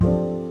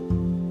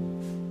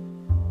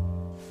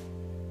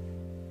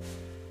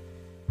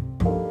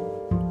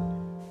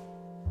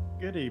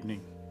Good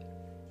evening.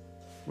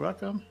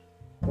 Welcome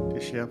to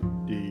Chef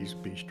D's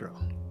Bistro,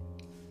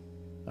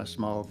 a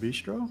small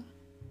bistro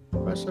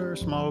where I serve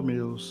small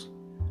meals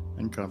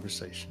and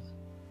conversation.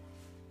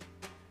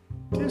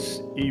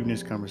 This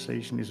evening's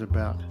conversation is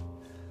about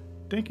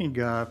thanking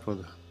God for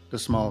the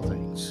small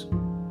things.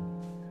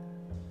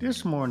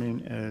 This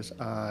morning, as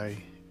I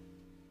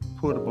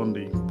pulled up on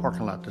the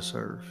parking lot to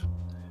serve,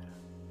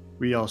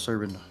 we all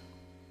serve in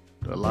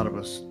a lot of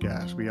us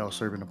guys, we all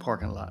serve in the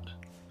parking lot,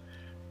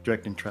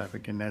 directing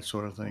traffic and that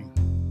sort of thing.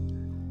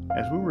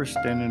 As we were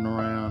standing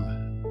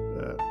around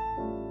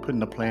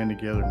putting a plan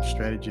together and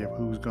strategy of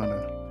who's going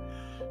to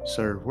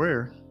serve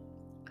where,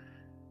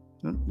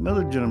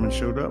 another gentleman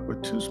showed up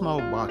with two small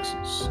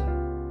boxes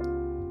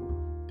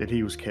that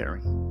he was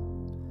carrying.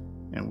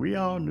 And we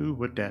all knew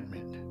what that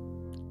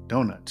meant.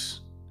 Donuts.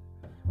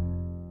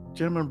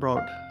 Gentleman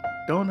brought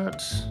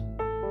donuts,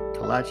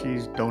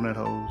 kolaches, donut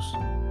holes.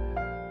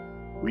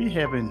 We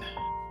haven't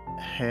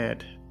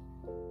had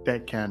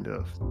that kind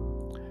of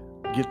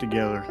get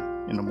together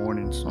in the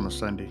mornings on a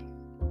Sunday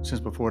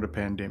since before the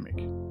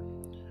pandemic.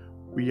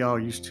 We all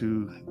used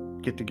to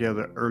get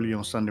together early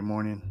on Sunday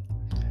morning,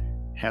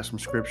 have some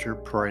scripture,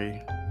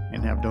 pray,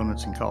 and have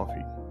donuts and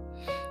coffee,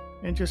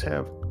 and just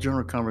have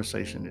general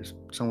conversation. If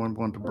someone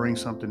wanted to bring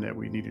something that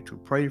we needed to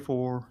pray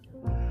for,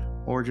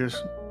 or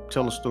just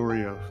tell a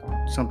story of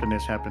something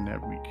that's happened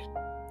that week.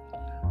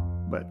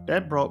 But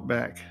that brought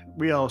back,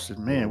 we all said,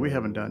 man, we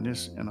haven't done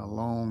this in a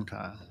long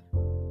time.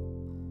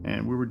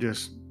 And we were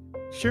just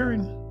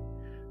sharing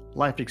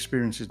life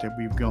experiences that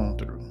we've gone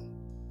through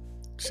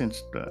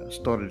since the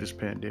start of this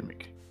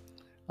pandemic.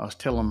 I was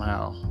telling them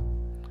how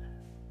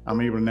I'm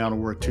able now to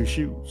wear two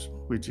shoes,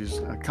 which is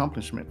an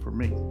accomplishment for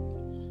me.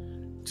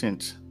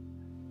 Since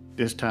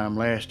this time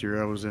last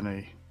year, I was in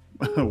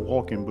a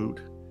walking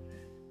boot.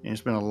 And it's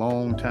been a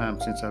long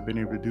time since I've been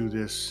able to do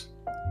this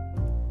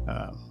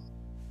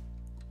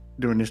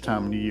during this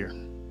time of the year.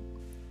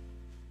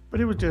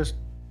 But it was just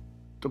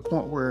the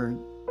point where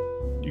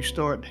you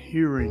start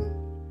hearing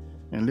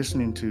and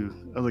listening to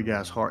other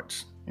guys'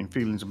 hearts and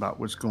feelings about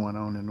what's going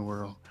on in the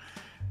world.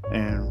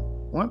 And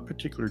one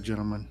particular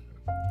gentleman,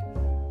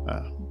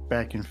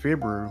 back in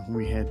February, when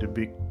we had the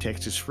big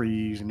Texas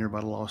freeze and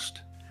everybody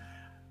lost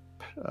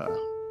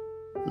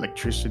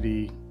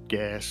electricity,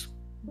 gas,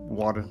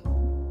 water,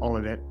 all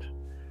of that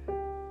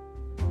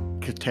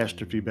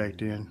catastrophe back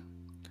then.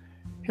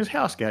 His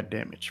house got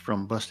damaged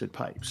from busted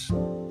pipes.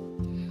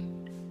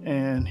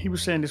 And he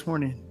was saying this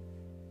morning,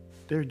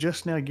 they're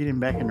just now getting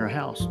back in their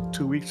house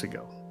 2 weeks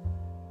ago.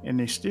 And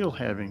they're still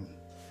having,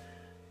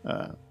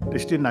 they're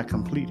still not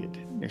completed.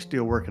 They're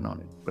still working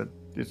on it. But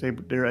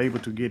they're able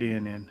to get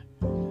in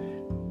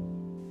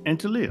and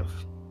to live.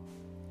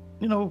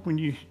 You know, when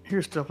you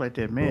hear stuff like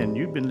that, man,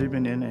 you've been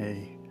living in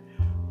a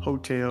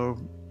hotel,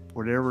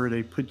 whatever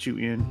they put you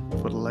in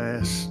for the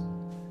last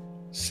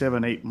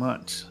 7-8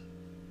 months.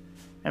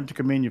 I have to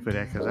commend you for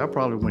that, because I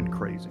probably went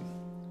crazy.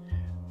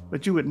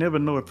 But you would never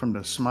know it from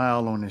the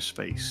smile on his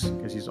face,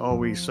 because he's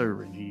always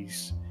serving.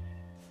 He's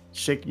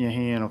shaking your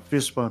hand or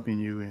fist bumping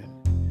you,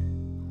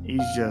 and he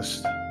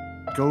just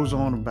goes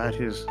on about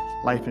his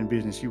life and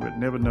business. You would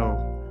never know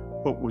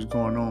what was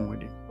going on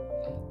with him.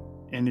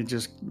 And it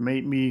just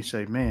made me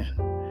say, man,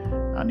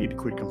 I need to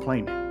quit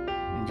complaining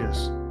and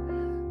just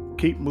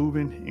keep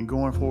moving and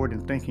going forward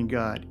and thanking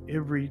God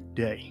every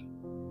day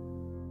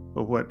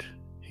for what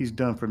he's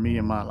done for me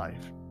in my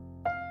life.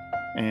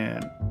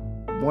 And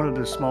one of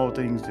the small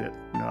things that,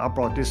 I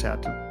brought this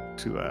out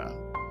to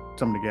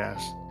some of the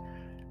guys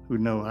who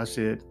know. I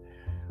said,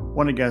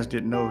 one of the guys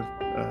didn't know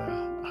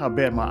how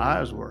bad my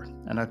eyes were.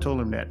 And I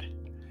told him that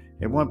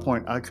at one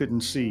point I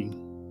couldn't see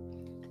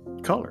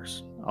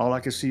colors. All I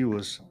could see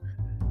was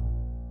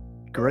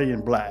gray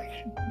and black,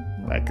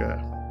 like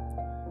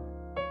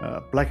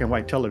a black and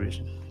white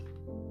television.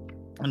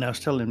 And I was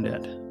telling him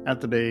that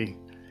after they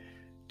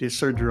did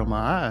surgery on my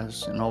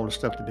eyes and all the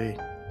stuff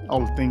that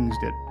all the things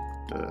that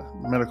the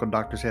medical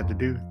doctors had to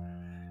do,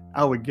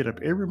 I would get up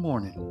every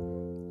morning,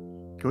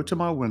 go to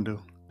my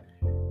window,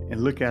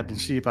 and look out and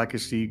see if I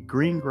could see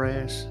green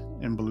grass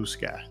and blue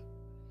sky.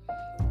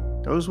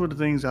 Those were the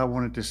things I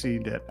wanted to see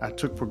that I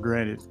took for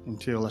granted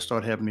until I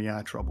started having the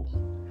eye trouble.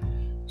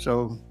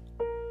 So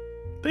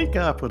thank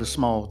God for the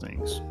small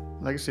things.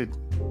 Like I said,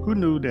 who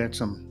knew that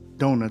some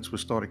donuts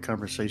would start a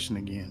conversation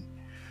again?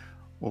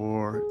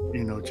 Or,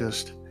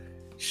 just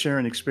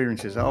sharing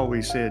experiences. I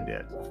always said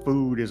that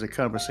food is a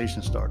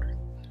conversation starter.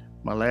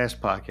 My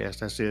last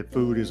podcast, I said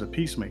food is a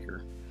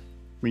peacemaker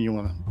when you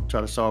want to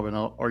try to solve an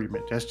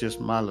argument. That's just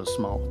my little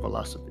small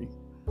philosophy.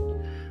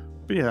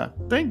 But yeah,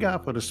 thank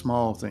God for the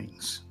small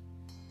things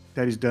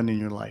that he's done in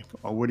your life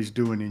or what he's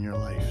doing in your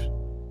life.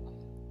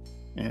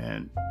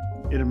 And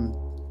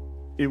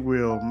it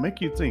will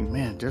make you think,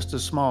 man, just the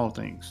small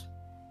things.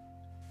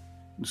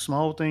 The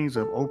small things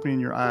of opening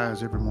your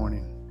eyes every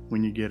morning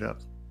when you get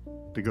up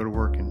to go to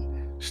work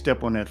and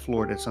step on that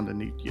floor that's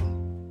underneath you.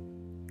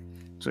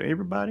 So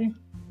everybody,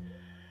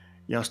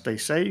 y'all stay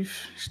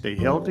safe, stay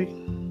healthy,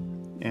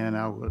 and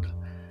I will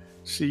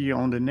see you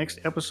on the next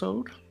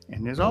episode.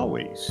 And as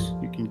always,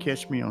 you can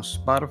catch me on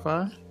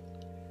Spotify,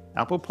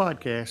 Apple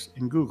Podcasts,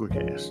 and Google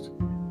Cast.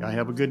 Y'all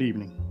have a good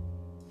evening.